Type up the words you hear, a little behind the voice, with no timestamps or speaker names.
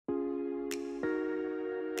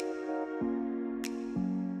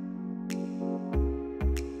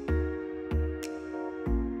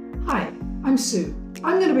I'm Sue.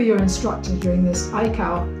 I'm going to be your instructor during this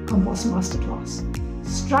iCow Compost Masterclass.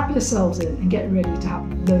 Strap yourselves in and get ready to have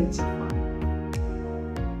loads of fun.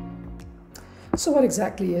 So what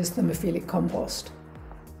exactly is thermophilic compost?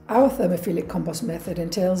 Our thermophilic compost method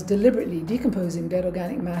entails deliberately decomposing dead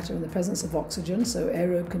organic matter in the presence of oxygen, so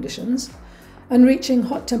aerobe conditions, and reaching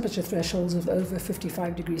hot temperature thresholds of over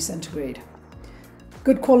 55 degrees centigrade.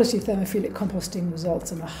 Good quality thermophilic composting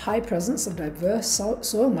results in a high presence of diverse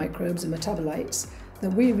soil microbes and metabolites that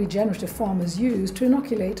we regenerative farmers use to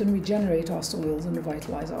inoculate and regenerate our soils and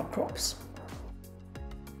revitalize our crops.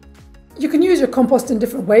 You can use your compost in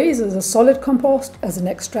different ways, as a solid compost, as an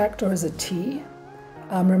extract, or as a tea.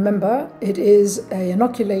 Remember, it is an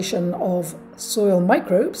inoculation of soil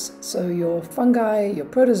microbes, so your fungi, your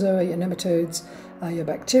protozoa, your nematodes, your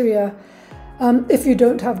bacteria. If you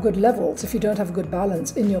don't have good levels, if you don't have good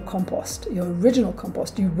balance in your compost, your original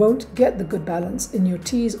compost, you won't get the good balance in your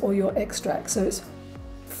teas or your extracts. So it's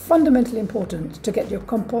fundamentally important to get your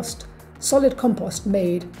compost, solid compost,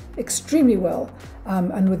 made extremely well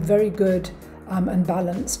and with very good and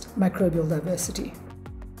balanced microbial diversity.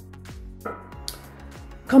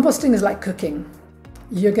 Composting is like cooking.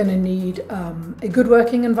 You're going to need a good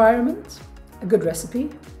working environment, a good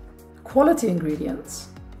recipe, quality ingredients,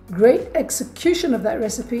 great execution of that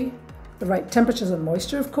recipe, the right temperatures and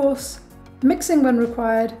moisture, of course, mixing when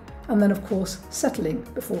required, and then, of course, settling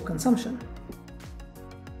before consumption.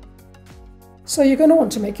 So you're going to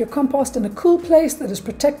want to make your compost in a cool place that is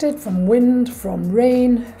protected from wind, from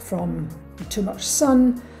rain, from too much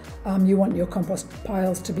sun. You want your compost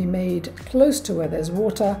piles to be made close to where there's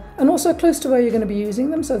water, and also close to where you're going to be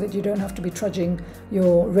using them, so that you don't have to be trudging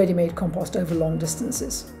your ready-made compost over long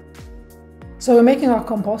distances. So we're making our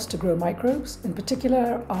compost to grow microbes, in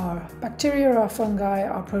particular our bacteria, our fungi,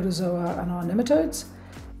 our protozoa, and our nematodes.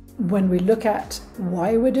 When we look at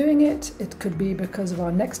why we're doing it, it could be because of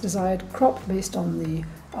our next desired crop based on the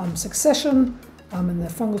succession and the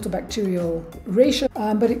fungal to bacterial ratio,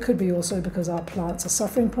 but it could be also because our plants are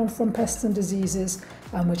suffering from pests and diseases,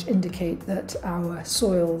 which indicate that our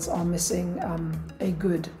soils are missing a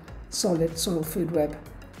good solid soil food web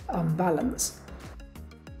balance.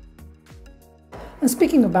 And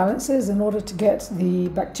speaking of balances, in order to get the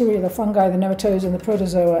bacteria, the fungi, the nematodes and the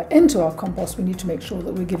protozoa into our compost, we need to make sure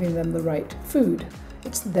that we're giving them the right food.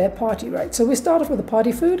 It's their party, right? So we start off with a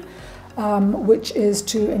party food, which is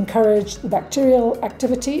to encourage the bacterial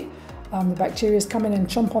activity. The bacteria come in and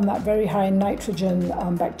chomp on that very high nitrogen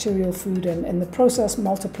bacterial food, and in the process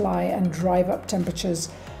multiply and drive up temperatures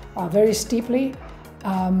very steeply.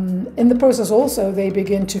 In the process also, they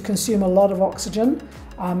begin to consume a lot of oxygen,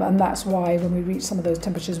 and that's why when we reach some of those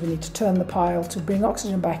temperatures we need to turn the pile to bring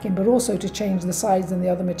oxygen back in, but also to change the sides and the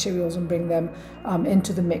other materials and bring them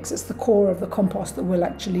into the mix. It's the core of the compost that will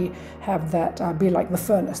actually have that be like the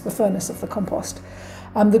furnace of the compost.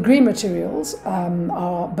 The green materials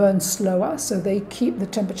are burned slower, so they keep the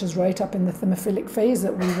temperatures right up in the thermophilic phase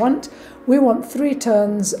that we want. We want 3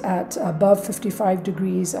 turns at above 55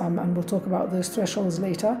 degrees, and we'll talk about those thresholds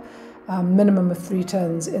later. Minimum of 3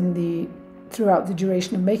 turns throughout the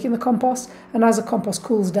duration of making the compost, and as the compost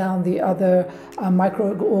cools down, the other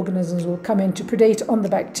microorganisms will come in to predate on the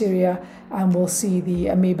bacteria, and we'll see the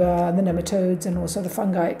amoeba and the nematodes and also the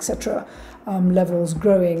fungi, etc. Levels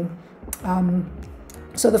growing.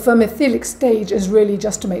 So the thermophilic stage is really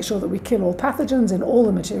just to make sure that we kill all pathogens in all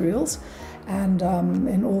the materials, and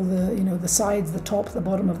in all the the sides, the top, the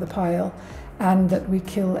bottom of the pile, and that we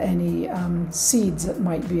kill any seeds that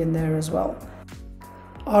might be in there as well.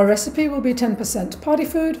 Our recipe will be 10% party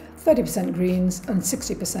food, 30% greens, and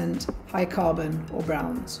 60% high carbon or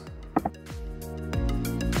browns.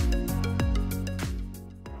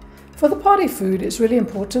 For the party food, it's really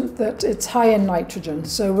important that it's high in nitrogen.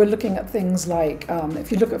 So we're looking at things like,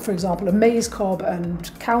 if you look at, for example, a maize cob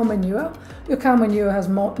and cow manure, your cow manure has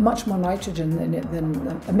much more nitrogen in it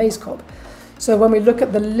than a maize cob. So when we look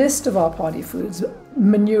at the list of our party foods,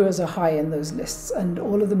 manures are high in those lists, and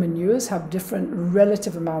all of the manures have different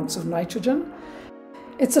relative amounts of nitrogen.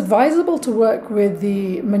 It's advisable to work with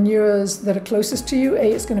the manures that are closest to you.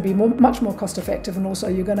 It's going to be much more cost effective, and also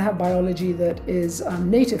you're going to have biology that is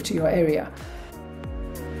native to your area.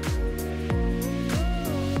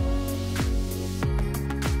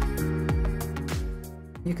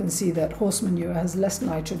 You can see that horse manure has less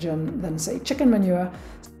nitrogen than, say, chicken manure.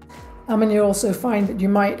 And you also find that you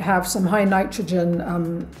might have some high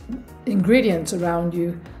nitrogen ingredients around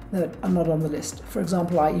you that are not on the list. For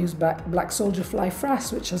example, I use black soldier fly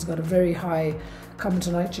frass, which has got a very high carbon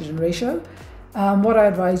to nitrogen ratio, what I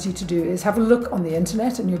advise you to do is have a look on the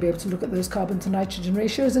internet, and you'll be able to look at those carbon to nitrogen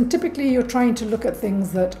ratios. And typically you're trying to look at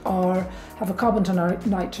things that have a carbon to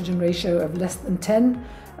nitrogen ratio of less than 10,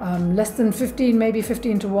 less than 15, maybe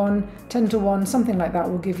 15 to 1, 10 to 1, something like that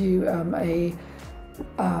will give you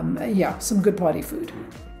some good party food.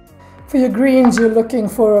 For your greens, you're looking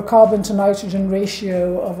for a carbon to nitrogen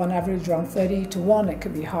ratio of on average around 30 to 1. It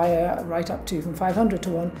could be higher, right up to even 500 to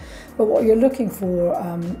 1. But what you're looking for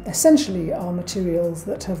essentially are materials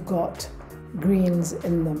that have got greens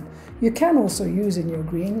in them. You can also use in your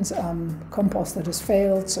greens compost that has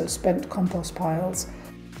failed, so spent compost piles,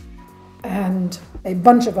 and a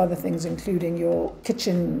bunch of other things, including your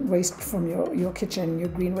kitchen waste from your kitchen, your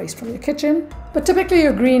green waste from your kitchen. But typically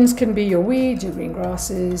your greens can be your weeds, your green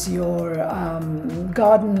grasses, your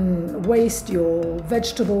garden waste, your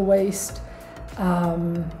vegetable waste,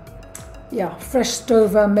 fresh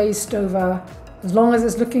stover, maize stover. As long as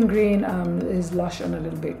it's looking green, is lush and a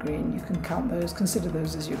little bit green, you can count those, consider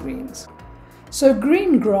those as your greens. So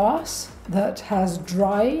green grass that has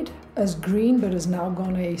dried as green but has now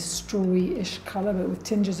gone a strawy-ish colour but with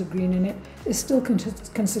tinges of green in it is still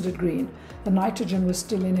considered green. The nitrogen was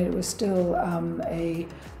still in it, it was still a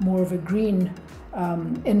more of a green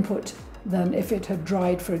input than if it had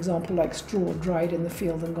dried, for example, like straw dried in the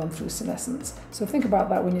field and gone through senescence. So think about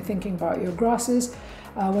that when you're thinking about your grasses.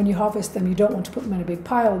 When you harvest them, you don't want to put them in a big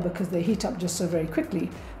pile because they heat up just so very quickly,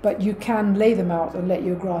 but you can lay them out and let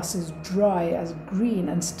your grasses dry as green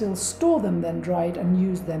and still store them then dried and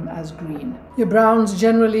use them as green. Your browns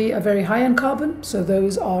generally are very high in carbon, so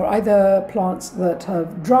those are either plants that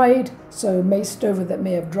have dried, so maize stover that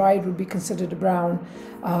may have dried would be considered a brown.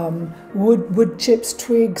 Wood chips,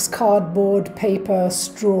 twigs, cardboard, paper,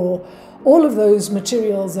 straw, all of those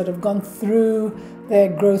materials that have gone through their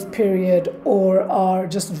growth period or are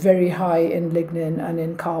just very high in lignin and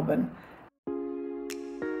in carbon.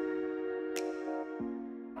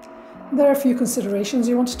 There are a few considerations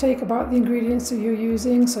you want to take about the ingredients that you're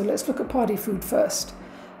using, so let's look at party food first.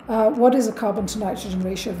 What is a carbon to nitrogen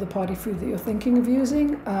ratio of the party food that you're thinking of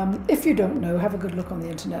using? If you don't know, have a good look on the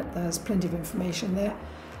internet, there's plenty of information there.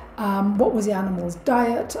 What was the animal's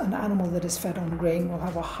diet? An animal that is fed on grain will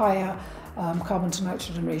have a higher carbon to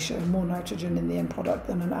nitrogen ratio, more nitrogen in the end product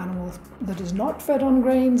than an animal that is not fed on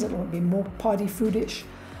grains. It will be more party foodish.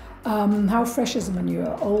 How fresh is the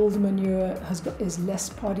manure? Old manure is less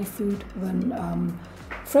party food than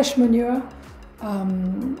fresh manure.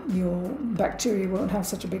 Your bacteria won't have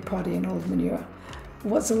such a big party in old manure.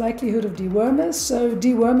 What's the likelihood of dewormers? So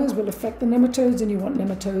dewormers will affect the nematodes, and you want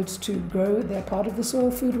nematodes to grow. They're part of the soil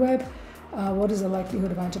food web. What is the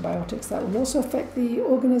likelihood of antibiotics? That will also affect the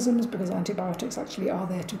organisms because antibiotics actually are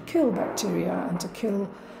there to kill bacteria and to kill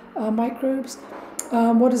microbes.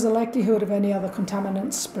 What is the likelihood of any other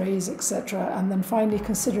contaminants, sprays, etc.? And then finally,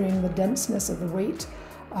 considering the denseness of the weight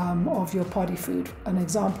of your party food. An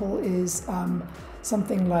example is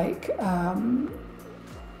something like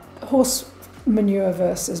horse manure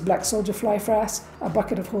versus black soldier fly frass. A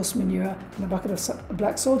bucket of horse manure and a bucket of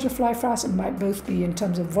black soldier fly frass, it might both be in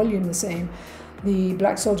terms of volume the same. The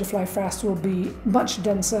black soldier fly frass will be much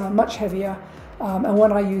denser, much heavier, and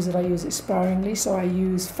when I use it sparingly, so I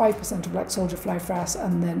use 5% of black soldier fly frass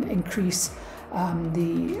and then increase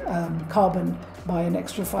the carbon by an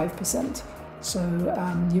extra 5%. So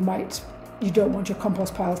you don't want your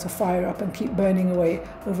compost pile to fire up and keep burning away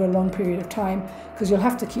over a long period of time, because you'll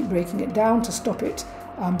have to keep breaking it down to stop it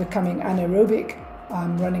becoming anaerobic,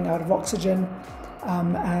 running out of oxygen,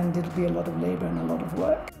 and it'll be a lot of labor and a lot of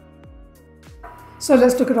work. So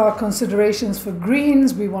let's look at our considerations for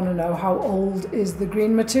greens. We want to know how old is the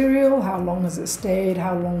green material, how long has it stayed,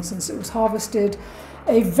 how long since it was harvested.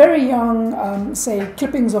 A very young, say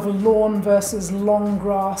clippings of a lawn versus long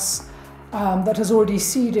grass that has already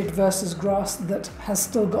seeded versus grass that has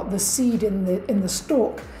still got the seed in the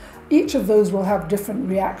stalk. Each of those will have different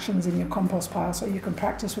reactions in your compost pile, so you can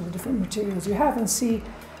practice with the different materials you have and see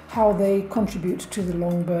how they contribute to the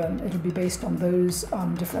long burn. It'll be based on those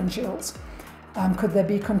differentials. Could there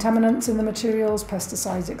be contaminants in the materials,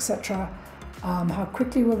 pesticides, etc.? How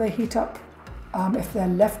quickly will they heat up if they're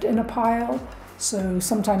left in a pile? So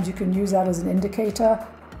sometimes you can use that as an indicator.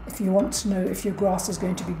 If you want to know if your grass is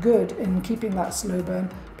going to be good in keeping that slow burn,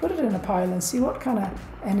 put it in a pile and see what kind of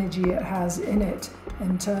energy it has in it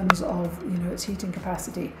in terms of its heating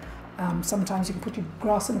capacity. Sometimes you can put your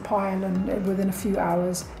grass in a pile and within a few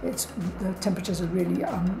hours the temperatures are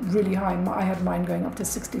really high. I had mine going up to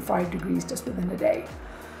 65 degrees just within a day.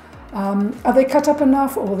 Are they cut up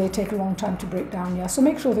enough, or will they take a long time to break down? Yeah, so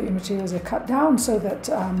make sure that your materials are cut down so that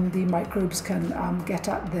the microbes can get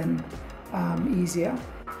at them easier.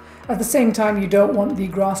 At the same time, you don't want the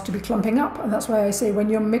grass to be clumping up, and that's why I say when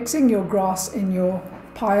you're mixing your grass in your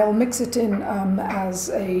pile, mix it in as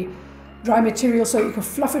a dry material so you can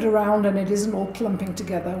fluff it around and it isn't all clumping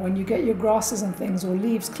together. When you get your grasses and things or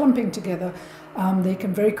leaves clumping together, they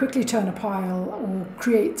can very quickly turn a pile or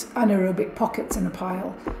create anaerobic pockets in a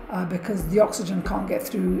pile because the oxygen can't get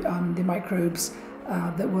through. The microbes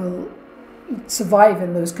that will survive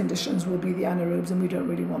in those conditions will be the anaerobes, and we don't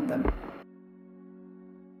really want them.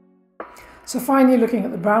 So finally, looking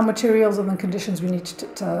at the brown materials and the conditions we need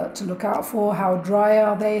to look out for. How dry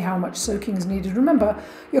are they? How much soaking is needed? Remember,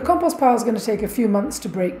 your compost pile is going to take a few months to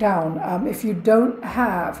break down. If you don't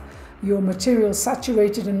have your materials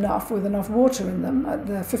saturated enough with enough water in them, at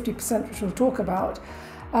the 50% which we'll talk about,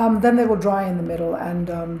 then they will dry in the middle and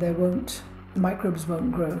the microbes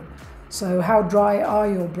won't grow. So how dry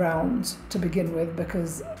are your browns to begin with,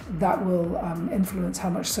 because that will influence how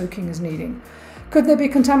much soaking is needing. Could there be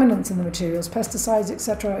contaminants in the materials, pesticides,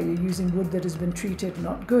 etc.? Are you using wood that has been treated?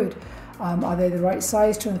 Not good. Are they the right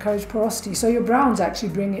size to encourage porosity? So your browns actually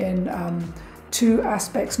bring in two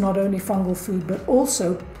aspects, not only fungal food, but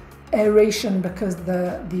also aeration, because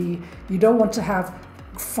you don't want to have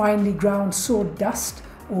finely ground sawdust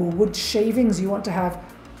or wood shavings. You want to have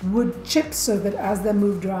wood chips so that as they're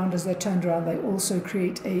moved around, as they're turned around, they also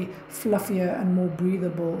create a fluffier and more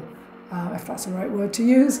breathable, if that's the right word to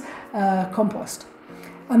use, compost.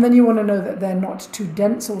 And then you want to know that they're not too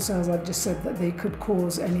dense also, as I've just said, that they could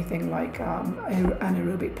cause anything like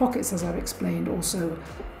anaerobic pockets, as I've explained also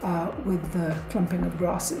with the clumping of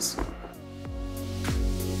grasses.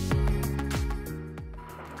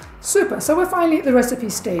 Super, so we're finally at the recipe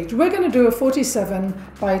stage. We're going to do a 47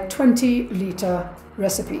 by 20 litre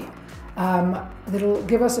recipe. That'll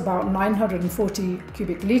give us about 940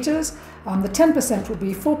 cubic litres. The 10% will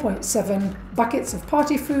be 4.7 buckets of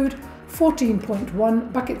party food,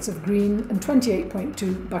 14.1 buckets of green and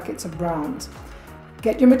 28.2 buckets of browns.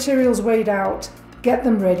 Get your materials weighed out, get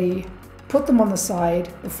them ready, put them on the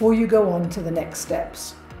side before you go on to the next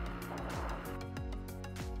steps.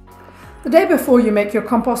 The day before you make your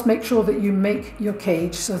compost, make sure that you make your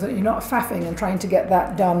cage so that you're not faffing and trying to get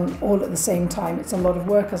that done all at the same time. It's a lot of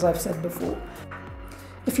work, as I've said before.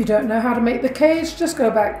 If you don't know how to make the cage, just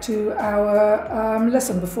go back to our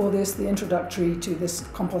lesson before this, the introductory to this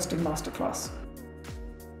Composting Masterclass.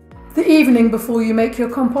 The evening before you make your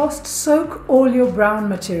compost, soak all your brown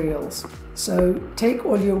materials. So take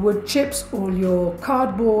all your wood chips, all your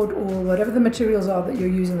cardboard, or whatever the materials are that you're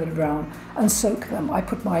using that are brown, and soak them. I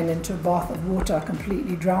put mine into a bath of water,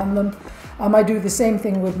 completely drown them. I do the same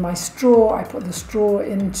thing with my straw. I put the straw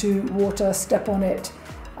into water, step on it,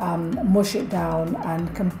 mush it down,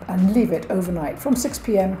 and leave it overnight from 6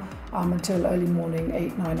 p.m. Until early morning,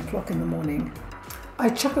 8, 9 o'clock in the morning. I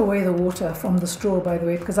chuck away the water from the straw, by the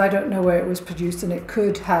way, because I don't know where it was produced and it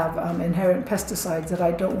could have inherent pesticides that I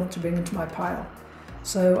don't want to bring into my pile.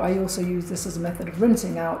 So I also use this as a method of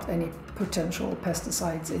rinsing out any potential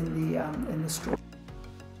pesticides in the straw.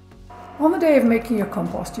 On the day of making your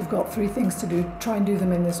compost, you've got 3 things to do. Try and do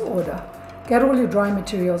them in this order. Get all your dry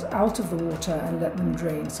materials out of the water and let them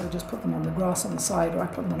drain. So just put them on the grass on the side, or I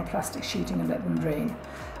put them on a plastic sheeting and let them drain.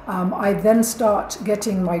 I then start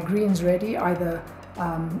getting my greens ready, either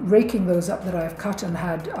raking those up that I've cut and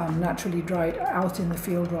had naturally dried out in the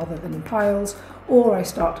field rather than in piles, or I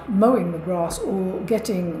start mowing the grass, or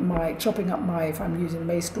chopping up if I'm using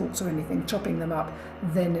maize stalks or anything, chopping them up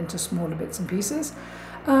then into smaller bits and pieces.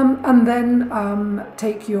 And then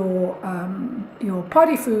take your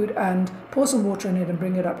party food and pour some water in it and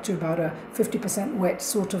bring it up to about a 50% wet,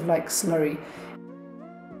 sort of like slurry.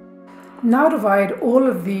 Now divide all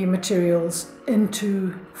of the materials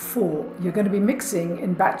into 4. You're going to be mixing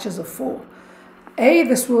in batches of 4.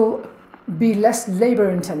 This will be less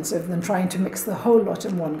labor intensive than trying to mix the whole lot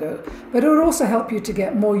in one go, but it will also help you to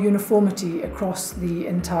get more uniformity across the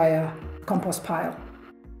entire compost pile.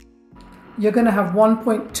 You're going to have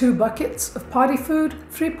 1.2 buckets of party food,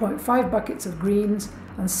 3.5 buckets of greens,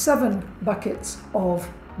 and 7 buckets of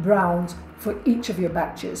browns for each of your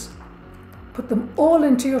batches. Put them all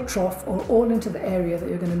into your trough or all into the area that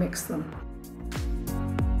you're going to mix them.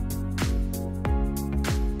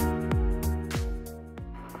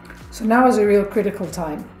 So now is a real critical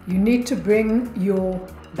time. You need to bring your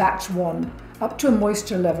batch 1 up to a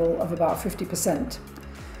moisture level of about 50%.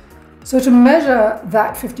 So to measure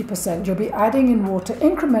that 50%, you'll be adding in water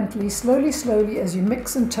incrementally, slowly as you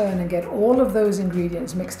mix and turn and get all of those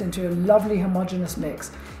ingredients mixed into a lovely homogeneous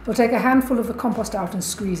mix. You'll take a handful of the compost out and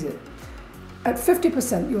squeeze it. At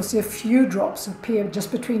 50%, you'll see a few drops appear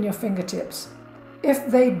just between your fingertips.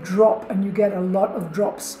 If they drop and you get a lot of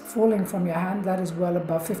drops falling from your hand, that is well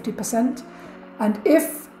above 50%. And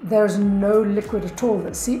if there's no liquid at all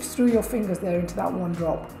that seeps through your fingers there into that one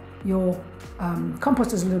drop, your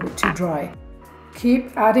compost is a little bit too dry.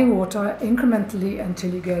 Keep adding water incrementally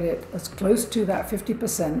until you get it as close to that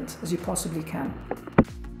 50% as you possibly can.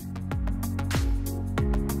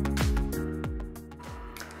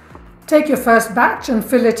 Take your first batch and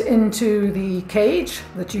fill it into the cage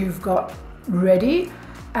that you've got ready,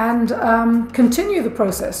 and continue the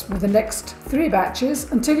process with the next 3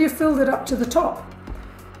 batches until you've filled it up to the top.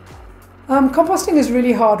 Composting is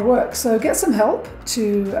really hard work, so get some help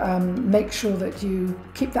to make sure that you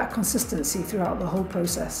keep that consistency throughout the whole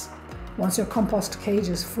process. Once your compost cage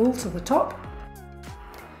is full to the top,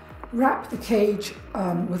 wrap the cage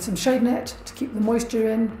with some shade net to keep the moisture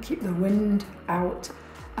in, keep the wind out.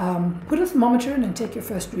 Put a thermometer in and take your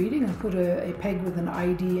first reading, and put a peg with an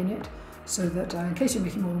ID in it, so that in case you're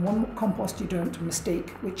making more than one compost, you don't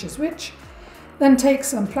mistake which is which. Then take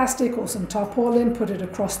some plastic or some tarpaulin, put it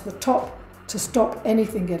across the top to stop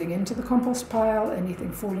anything getting into the compost pile,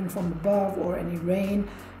 anything falling from above or any rain.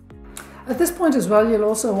 At this point as well, you'll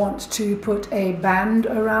also want to put a band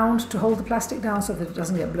around to hold the plastic down so that it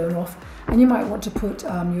doesn't get blown off. And you might want to put,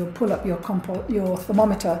 you'll pull up your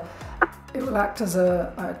thermometer. It will act as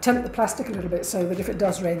a temp the plastic a little bit so that if it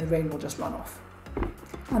does rain, the rain will just run off.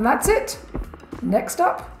 And that's it. Next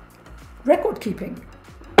up, record keeping.